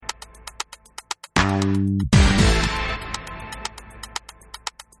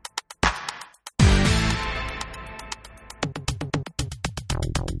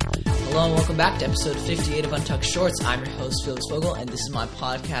welcome back to episode 58 of Untucked Shorts. I'm your host, Felix Vogel, and this is my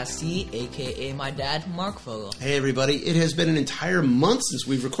podcastee, a.k.a. my dad, Marc Vogel. Hey, everybody. It has been an entire month since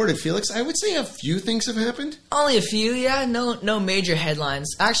we've recorded, Felix. I would say a few things have happened. Only a few, yeah. No major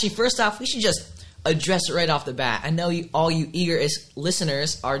headlines. Actually, first off, we should just address it right off the bat. I know all you eager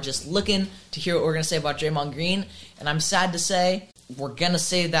listeners are just looking to hear what we're going to say about Draymond Green, and I'm sad to say we're going to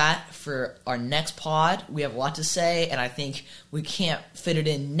say that for our next pod. We have a lot to say, and I think we can't fit it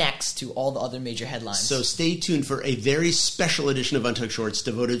in next to all the other major headlines. So stay tuned for a very special edition of Untucked Shorts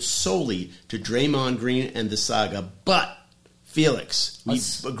devoted solely to Draymond Green and the saga. But, Felix, we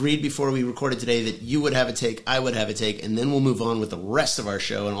agreed before we recorded today that you would have a take, I would have a take, and then we'll move on with the rest of our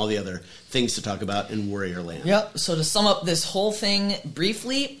show and all the other things to talk about in Warrior Land. Yep, so to sum up this whole thing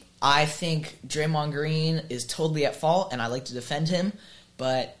briefly, I think Draymond Green is totally at fault, and I like to defend him,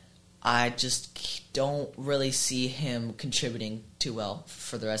 but I just don't really see him contributing too well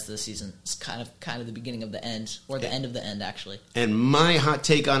for the rest of the season. It's kind of the beginning of the end, or the end of the end, actually. And my hot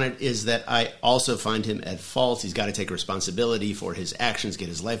take on it is that I also find him at fault. He's got to take responsibility for his actions, get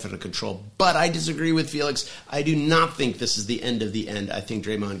his life under control. But I disagree with Felix. I do not think this is the end of the end. I think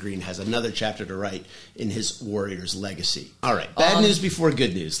Draymond Green has another chapter to write in his Warriors legacy. All right, bad news before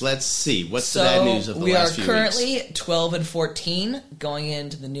good news. Let's see. What's the bad news of the last few weeks? We are currently 12-14 going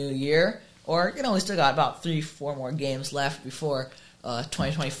into the new year. Or, we still got about 3-4 more games left before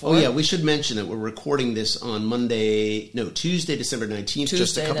 2024. Oh, yeah, we should mention that we're recording this on Tuesday, December 19th,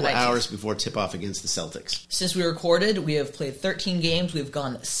 just a couple of hours before tip-off against the Celtics. Since we recorded, we have played 13 games. We've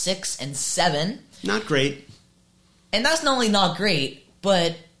gone 6-7. Not great. And that's not only not great,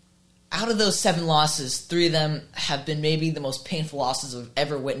 but out of those 7 losses, 3 of them have been maybe the most painful losses I've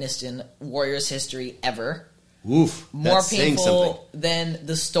ever witnessed in Warriors history ever. Oof, more painful than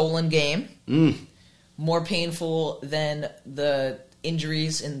the stolen game. More painful than the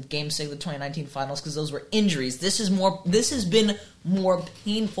injuries in Game 6 of the 2019 Finals, because those were injuries. This has been more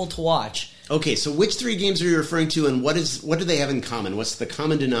painful to watch. Okay, so which 3 games are you referring to, and what do they have in common? What's the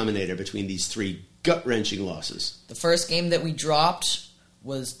common denominator between these 3 gut-wrenching losses? The first game that we dropped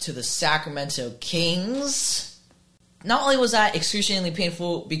was to the Sacramento Kings. Not only was that excruciatingly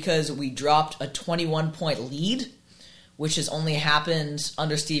painful because we dropped a 21-point lead, which has only happened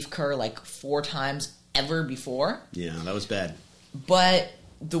under Steve Kerr like 4 times ever before. Yeah, that was bad. But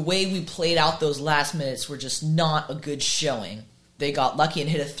the way we played out those last minutes were just not a good showing. They got lucky and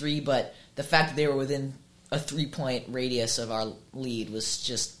hit a 3, but the fact that they were within a 3-point radius of our lead was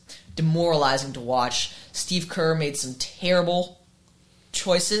just demoralizing to watch. Steve Kerr made some terrible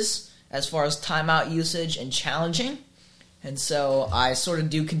choices as far as timeout usage and challenging. And so I sort of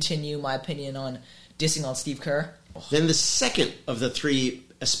do continue my opinion on dissing on Steve Kerr. Then the second of the 3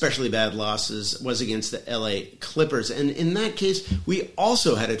 especially bad losses was against the LA Clippers. And in that case, we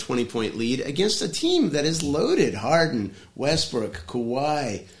also had a 20-point lead against a team that is loaded. Harden, Westbrook,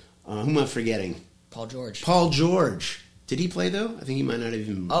 Kawhi. Who am I forgetting? Paul George. Did he play, though? I think he might not have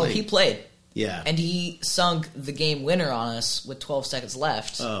even played. Oh, he played. Yeah. And he sunk the game winner on us with 12 seconds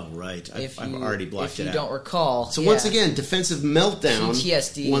left. Oh, right. I've already blocked it out. If you don't recall. So once again, defensive meltdown.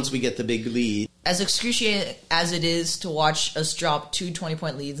 PTSD. Once we get the big lead. As excruciating as it is to watch us drop 2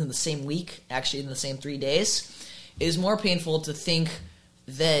 20-point leads in the same week, actually in the same 3 days, it is more painful to think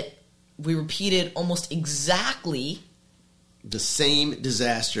that we repeated almost exactly the same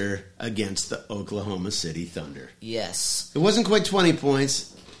disaster against the Oklahoma City Thunder. Yes. It wasn't quite 20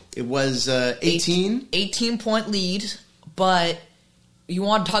 points. It was 18? 18-point lead, but you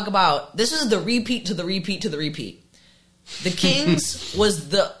want to talk about... This is the repeat to the repeat to the repeat. The Kings was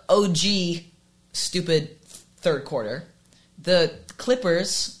the OG stupid third quarter. The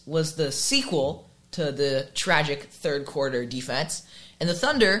Clippers was the sequel to the tragic third quarter defense. And the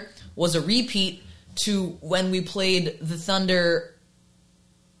Thunder was a repeat to when we played the Thunder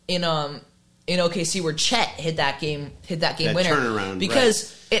in OKC, where Chet hit that game winner. Turnaround,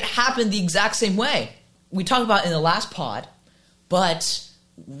 because it happened the exact same way. We talked about it in the last pod, but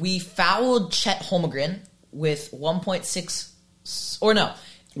we fouled Chet Holmgren with 1.6... Or no.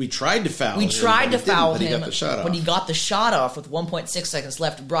 We tried to foul him. But he got the shot off with 1.6 seconds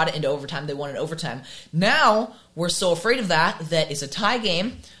left, brought it into overtime. They won in overtime. Now, we're so afraid of that it's a tie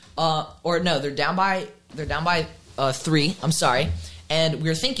game. They're down by 3. I'm sorry. And we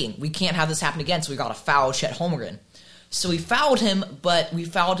were thinking, we can't have this happen again, so we got to foul Chet Holmgren. So we fouled him, but we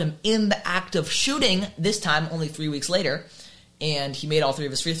fouled him in the act of shooting, this time only 3 weeks later. And he made all 3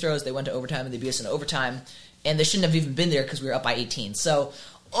 of his free throws. They went to overtime, and they beat us in overtime. And they shouldn't have even been there because we were up by 18. So,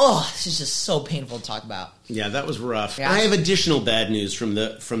 this is just so painful to talk about. Yeah, that was rough. Yeah. I have additional bad news from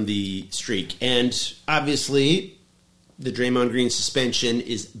the streak. And obviously, the Draymond Green suspension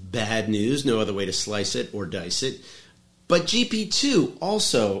is bad news. No other way to slice it or dice it. But GP2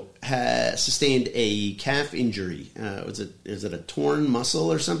 also has sustained a calf injury. Is it a torn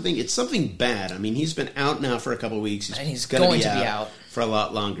muscle or something? It's something bad. I mean, he's been out now for a couple of weeks. And he's going to be out for a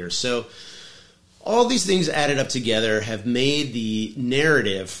lot longer. So all these things added up together have made the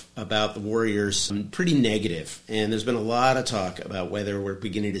narrative about the Warriors pretty negative. And there's been a lot of talk about whether we're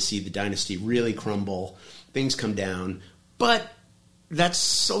beginning to see the dynasty really crumble, things come down. But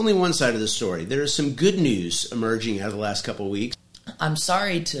that's only one side of the story. There is some good news emerging out of the last couple of weeks. I'm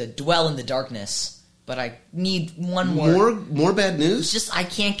sorry to dwell in the darkness, but I need one more. More bad news? It's just I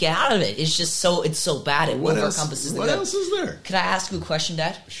can't get out of it. It's so bad. It overcompasses the good. What else is there? Can I ask you a question,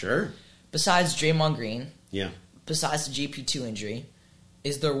 Dad? Sure. Besides Draymond Green, besides the GP2 injury,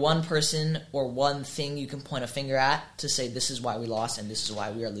 is there one person or one thing you can point a finger at to say this is why we lost and this is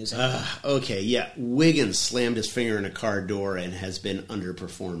why we are losing? Wiggins slammed his finger in a car door and has been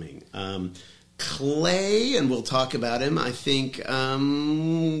underperforming. Clay, and we'll talk about him, I think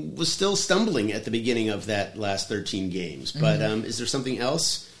was still stumbling at the beginning of that last 13 games. But is there something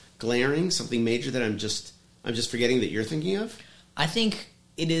else glaring, something major that I'm just forgetting that you're thinking of? I think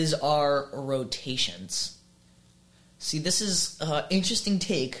it is our rotations. See, this is an interesting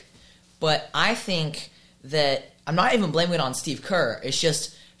take, but I think that I'm not even blaming it on Steve Kerr. It's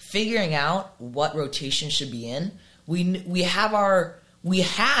just figuring out what rotation should be in. We had our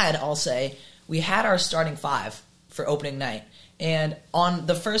starting five for opening night, and on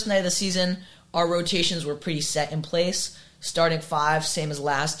the first night of the season, our rotations were pretty set in place. Starting five, same as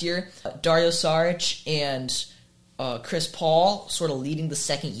last year. Dario Saric and Chris Paul sort of leading the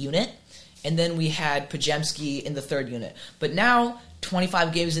second unit. And then we had Podziemski in the third unit. But now,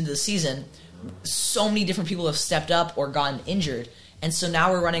 25 games into the season, so many different people have stepped up or gotten injured. And so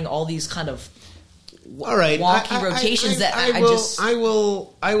now we're running all these kind of wonky rotations I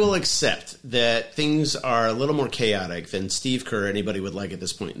will accept that things are a little more chaotic than Steve Kerr or anybody would like at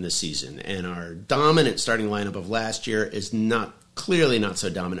this point in the season. And our dominant starting lineup of last year is clearly not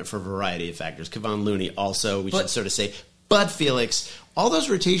so dominant for a variety of factors. Kevon Looney also, we should sort of say. But Felix, all those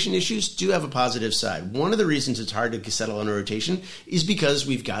rotation issues do have a positive side. One of the reasons it's hard to settle on a rotation is because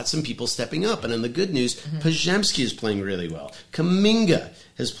we've got some people stepping up. And in the good news, Podziemski is playing really well. Kuminga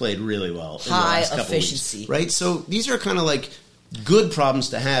has played really well in the last couple efficiency. Weeks, right? So these are kind of like good problems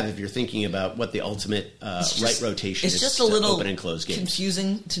to have if you're thinking about what the ultimate right rotation is. It's just a little open and close games.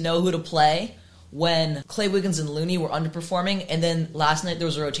 Confusing to know who to play when Clay, Wiggins, and Looney were underperforming. And then last night there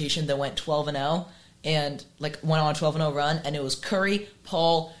was a rotation that went 12-0. And went on a 12-0 run, and it was Curry,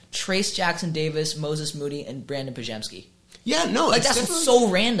 Paul, Trace Jackson Davis, Moses Moody, and Brandon Podziemski. Yeah, no, that's so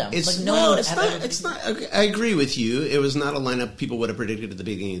random. It's not. I agree with you. It was not a lineup people would have predicted at the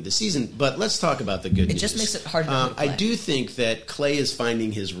beginning of the season. But let's talk about the good news. It just makes it hard to play. I do think that Clay is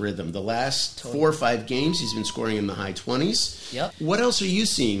finding his rhythm. The last 4 or 5 games, he's been scoring in the high 20s. Yep. What else are you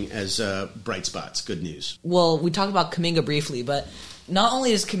seeing as bright spots? Good news. Well, we talked about Kuminga briefly, but not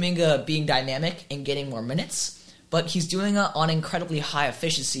only is Kuminga being dynamic and getting more minutes, but he's doing it on incredibly high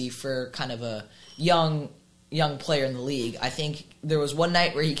efficiency for kind of a young player in the league. I think there was one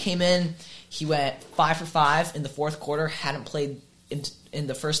night where he came in, he went 5 for 5 in the fourth quarter, hadn't played in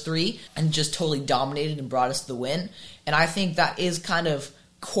the first 3, and just totally dominated and brought us to the win. And I think that is kind of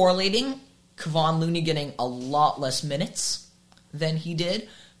correlating Kevon Looney getting a lot less minutes than he did,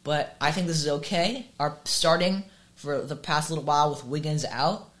 but I think this is okay. Our starting for the past little while with Wiggins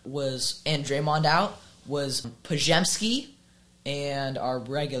out and Draymond out was Podziemski and our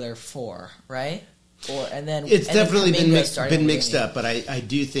regular 4, right? It's definitely been mixed up, but I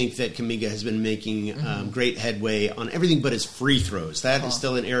do think that Kuminga has been making great headway on everything but his free throws. That is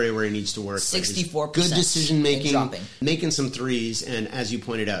still an area where he needs to work. 64%. Good decision making, making some threes, and as you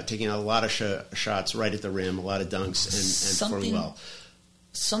pointed out, taking a lot of shots right at the rim, a lot of dunks, and performing well.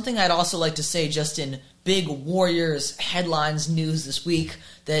 Something I'd also like to say just in big Warriors headlines news this week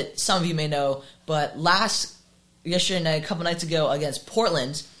that some of you may know, but yesterday night, a couple nights ago against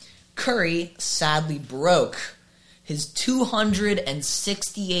Portland, Curry sadly broke his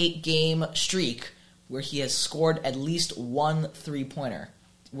 268-game streak where he has scored at least 1 3-pointer.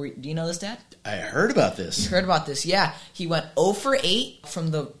 Do you know this, Dad? I heard about this. You heard about this, yeah. He went 0 for 8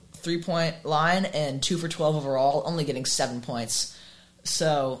 from the 3-point line and 2 for 12 overall, only getting 7 points.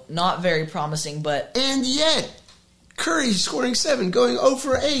 So, not very promising, but... And yet, Curry scoring 7, going 0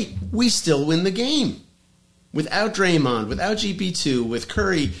 for 8. We still win the game. Without Draymond, without GP2, with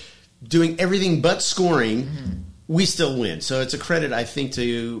Curry doing everything but scoring, we still win. So it's a credit, I think,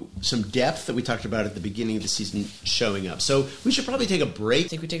 to some depth that we talked about at the beginning of the season showing up. So we should probably take a break. I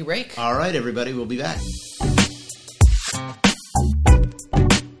think we take a break. All right, everybody, we'll be back.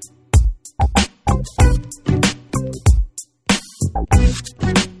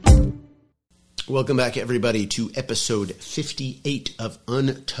 Welcome back, everybody, to episode 58 of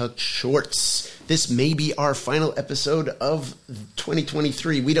Untucked Shorts. This may be our final episode of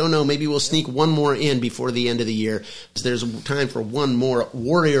 2023. We don't know. Maybe we'll sneak one more in before the end of the year. There's time for one more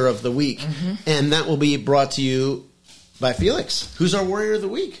Warrior of the Week, and that will be brought to you by Felix. Who's our Warrior of the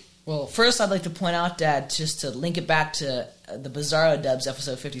Week? Well, first I'd like to point out, Dad, just to link it back to the Bizarro Dubs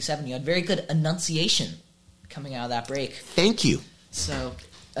episode 57, you had very good enunciation coming out of that break. Thank you. So,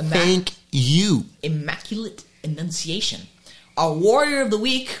 Thank you. Immaculate enunciation. Our Warrior of the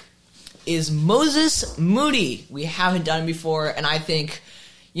Week is Moses Moody. We haven't done him before, and I think,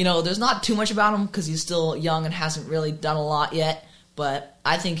 there's not too much about him because he's still young and hasn't really done a lot yet, but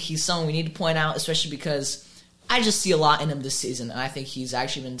I think he's someone we need to point out, especially because I just see a lot in him this season, and I think he's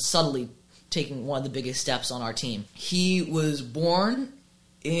actually been subtly taking one of the biggest steps on our team. He was born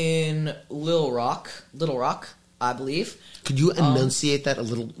in Little Rock, I believe. Could you enunciate that a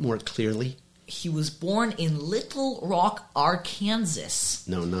little more clearly? He was born in Little Rock, Arkansas.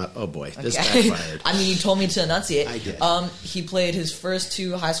 No, not. Oh boy, this backfired. I mean, you told me to enunciate. I did. He played his first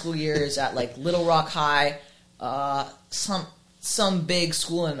 2 high school years at Little Rock High, some big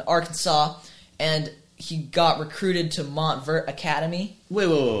school in Arkansas, and he got recruited to Montverde Academy. Wait.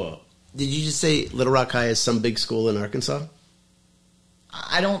 Did you just say Little Rock High is some big school in Arkansas?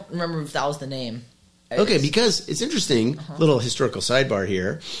 I don't remember if that was the name. Okay, because it's interesting, little historical sidebar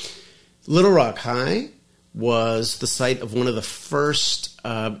here. Little Rock High was the site of one of the first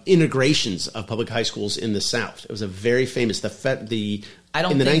integrations of public high schools in the South. It was a very famous, I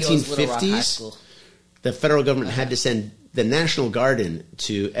don't in the think 1950s, it was Little Rock High School. The federal government had to send the National Guard in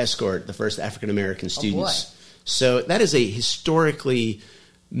to escort the first African-American students. Oh boy. So that is a historically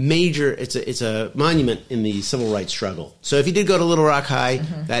major, it's a monument in the civil rights struggle. So if he did go to Little Rock High,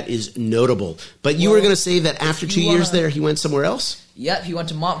 that is notable. But you were going to say that after 2 years there, he went somewhere else? Yep, he went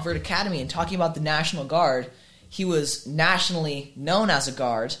to Montverde Academy. And talking about the National Guard, he was nationally known as a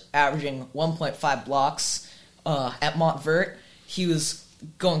guard, averaging 1.5 blocks at Montverde. He was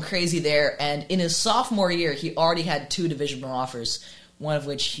going crazy there. And in his sophomore year, he already had 2 Division I offers, one of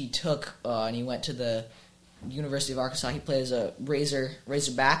which he took, and he went to the University of Arkansas. He played as a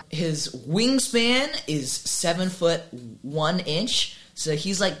razorback. His wingspan is 7'1". So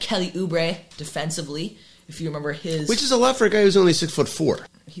he's like Kelly Oubre defensively. If you remember his, which is a lot for a guy who's only 6'4".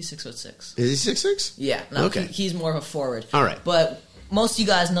 He's 6'6". Is he 6'6"? Yeah. No, okay. He's more of a forward. All right. But most of you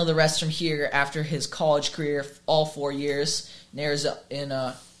guys know the rest from here. After his college career, all 4 years in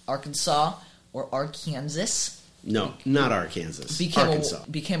Arkansas or Arkansas. No, not Arkansas.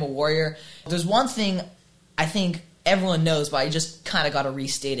 Became a Warrior. There's one thing I think everyone knows, but I just kind of got to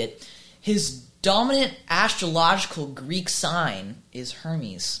restate it. His dominant astrological Greek sign is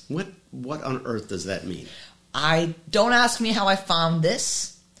Hermes. What on earth does that mean? Don't ask me how I found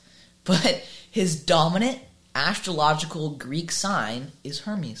this, but his dominant astrological Greek sign is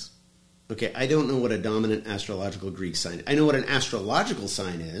Hermes. Okay, I don't know what a dominant astrological Greek sign is. I know what an astrological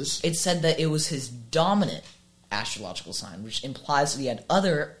sign is. It said that it was his dominant astrological sign, which implies that he had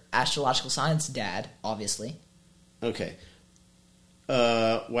other astrological signs, Dad, obviously. Okay.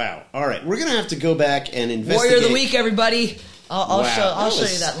 Wow. All right. We're going to have to go back and investigate. Warrior of the Week, everybody. I'll show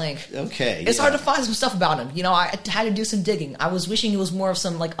you that link. Okay. It's hard to find some stuff about him. I had to do some digging. I was wishing it was more of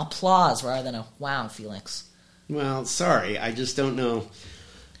some applause rather than a wow, Felix. Well, sorry. I just don't know.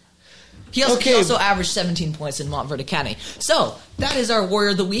 He also averaged 17 points in Montverde Academy. So, that is our Warrior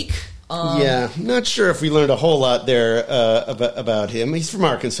of the Week. Yeah, not sure if we learned a whole lot there about him. He's from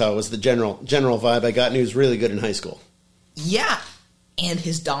Arkansas was the general vibe I got, and he was really good in high school. Yeah, and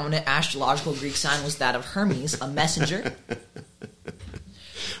his dominant astrological Greek sign was that of Hermes, a messenger.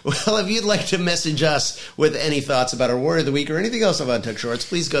 Well, if you'd like to message us with any thoughts about our Warrior of the Week or anything else about Untucked Shorts,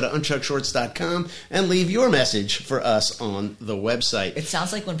 please go to untuckedshorts.com and leave your message for us on the website. It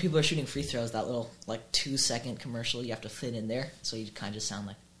sounds like when people are shooting free throws, that little 2-second commercial you have to fit in there, so you kind of just sound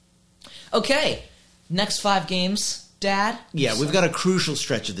like... Okay, next 5 games, Dad? Yeah, we've got a crucial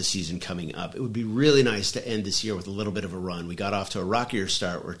stretch of the season coming up. It would be really nice to end this year with a little bit of a run. We got off to a rockier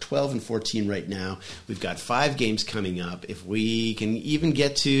start. We're 12-14 right now. We've got 5 games coming up. If we can even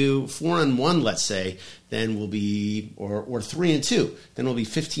get to 4-1, let's say, then we'll be, or 3-2, then we'll be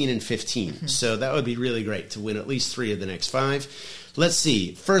 15-15. Mm-hmm. So that would be really great to win at least 3 of the next 5. Let's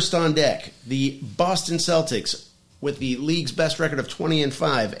see. First on deck, the Boston Celtics with the league's best record of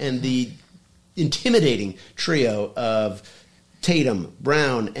 20-5 and the intimidating trio of Tatum,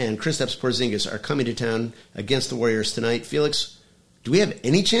 Brown, and Kristaps Porzingis are coming to town against the Warriors tonight. Felix, do we have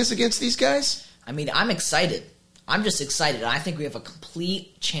any chance against these guys? I mean, I'm excited. I'm just excited. I think we have a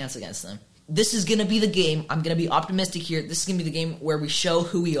complete chance against them. this is going to be the game. I'm going to be optimistic here. This is going to be the game where we show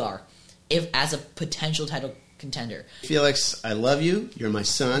who we are as a potential title contender. Felix, I love you. You're my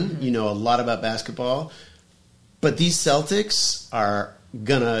son. Mm-hmm. You know a lot about basketball. But these Celtics are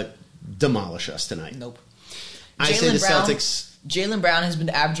going to demolish us tonight. Nope. I say the Celtics... Jaylen Brown has been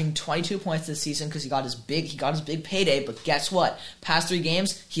averaging 22 points this season because he got his big payday. But guess what? Past 3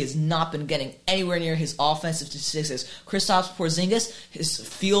 games, he has not been getting anywhere near his offensive statistics. Kristaps Porzingis, his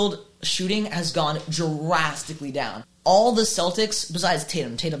field shooting has gone drastically down. All the Celtics, besides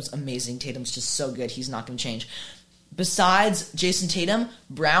Tatum's amazing. Tatum's just so good. He's not going to change. Besides Jason Tatum,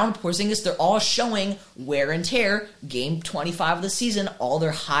 Brown, Porzingis, they're all showing wear and tear. Game 25 of the season, all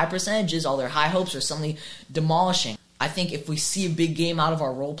their high percentages, all their high hopes are suddenly demolishing. I think if we see a big game out of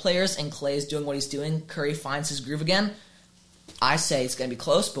our role players and Clay is doing what he's doing, Curry finds his groove again, I say it's going to be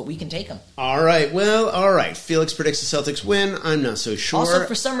close, but we can take him. All right. Felix predicts the Celtics win. I'm not so sure. Also,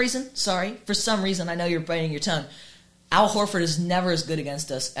 for some reason, I know you're biting your tongue, Al Horford is never as good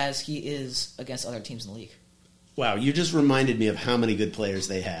against us as he is against other teams in the league. Wow, you just reminded me of how many good players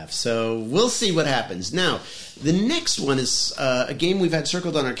they have. So we'll see what happens. Now, the next one is a game we've had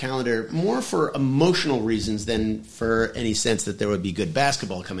circled on our calendar more for emotional reasons than for any sense that there would be good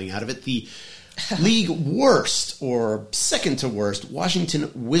basketball coming out of it. The league worst, or second to worst,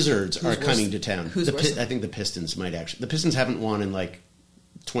 Washington Wizards are coming to town. Who's worse? I think the Pistons might actually. The Pistons haven't won in like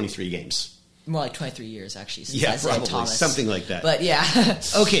 23 games. More like 23 years, actually. Since Yeah, Isaiah probably. Thomas. Something like that. But yeah.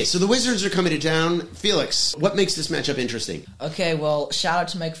 Okay, so the Wizards are coming to town. Felix, what makes this matchup interesting? Okay, well, shout out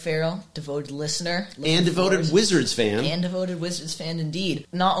to Mike Farrell, devoted listener. And devoted Wizards fan. And devoted Wizards fan indeed.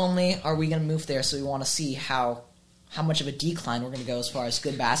 Not only are we going to move there, so we want to see how much of a decline we're going to go as far as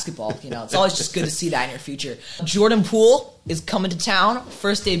good basketball. You know, it's always just good to see that in your future. Jordan Poole is coming to town.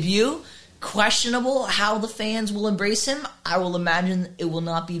 First debut. Questionable how the fans will embrace him. I will imagine it will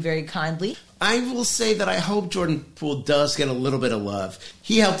not be very kindly. I will say that I hope Jordan Poole does get a little bit of love.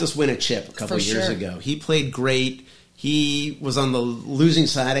 He helped us win a chip a couple of years ago. He played great. He was on the losing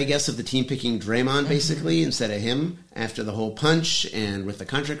side, I guess, of the team picking Draymond, basically, instead of him after the whole punch and with the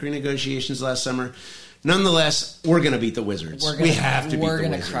contract renegotiations last summer. Nonetheless, we're going to beat the Wizards. We have to beat the Wizards. We're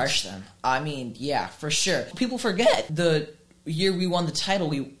going to crush them. I mean, yeah, for sure. People forget the year we won the title,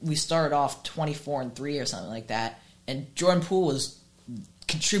 we started off 24-3 or something like that, and Jordan Poole was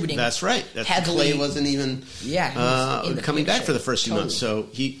contributing. That's right. Heavily. Clay wasn't even coming back for the first few months, so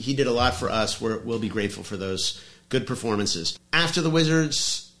he did a lot for us. We'll be grateful for those good performances. After the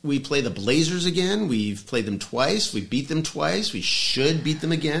Wizards, we play the Blazers again. We've played them twice. We beat them twice. We should beat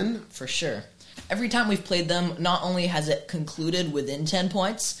them again. For sure. Every time we've played them, not only has it concluded within 10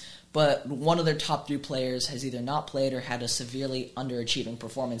 points, but one of their top 3 players has either not played or had a severely underachieving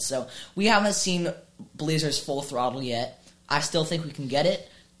performance. So we haven't seen Blazers full throttle yet. I still think we can get it,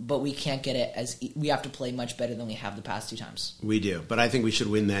 but we can't get it we have to play much better than we have the past 2 times. We do, but I think we should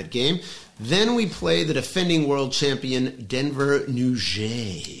win that game. Then we play the defending world champion Denver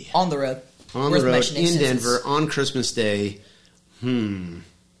Nuggets. On the road. On the road in Denver on Christmas Day. I'm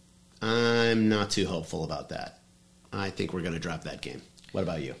not too hopeful about that. I think we're going to drop that game. What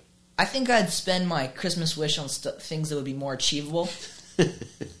about you? I think I'd spend my Christmas wish on things that would be more achievable.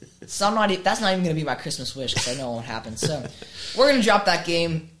 So that's not even going to be my Christmas wish because I know it won't happen. So we're going to drop that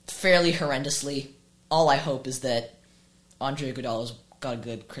game fairly horrendously. All I hope is that Andre Iguodala's got a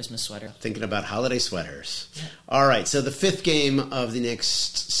good Christmas sweater. Thinking about holiday sweaters. Yeah. All right, so the 5th game of the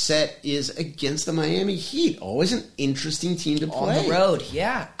next set is against the Miami Heat. Always an interesting team to play. On the road,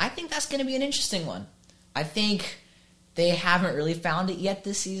 yeah. I think that's going to be an interesting one. I think they haven't really found it yet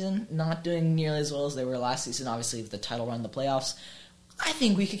this season. Not doing nearly as well as they were last season, obviously, with the title run in the playoffs. I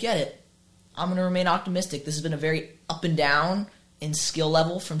think we could get it. I'm going to remain optimistic. This has been a very up and down in skill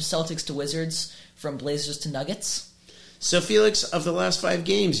level from Celtics to Wizards, from Blazers to Nuggets. So, Felix, of the last 5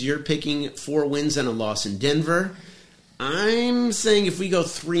 games, you're picking 4 wins and a loss in Denver. I'm saying if we go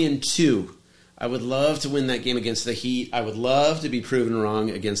 3-2, I would love to win that game against the Heat. I would love to be proven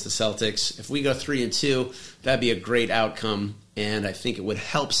wrong against the Celtics. If we go 3-2, that'd be a great outcome, and I think it would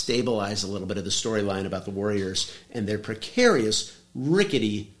help stabilize a little bit of the storyline about the Warriors and their precarious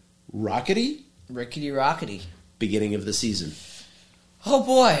rickety beginning of the season. Oh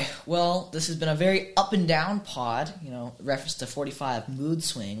boy. Well, this has been a very up and down pod, reference to 45 mood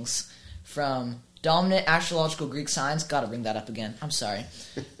swings from dominant astrological Greek signs, gotta bring that up again, I'm sorry,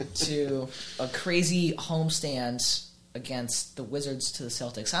 to a crazy homestand against the Wizards to the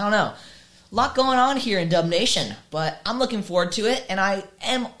Celtics. I don't know. A lot going on here in Dub Nation, but I'm looking forward to it, and I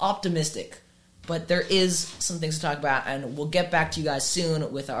am optimistic. But there is some things to talk about, and we'll get back to you guys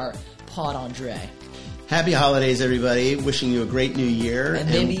soon with our pod on Dre. Happy holidays, everybody. Wishing you a great new year. And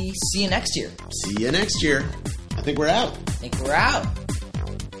maybe see you next year. See you next year. I think we're out.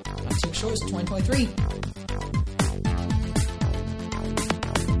 Not too short, it's 2023.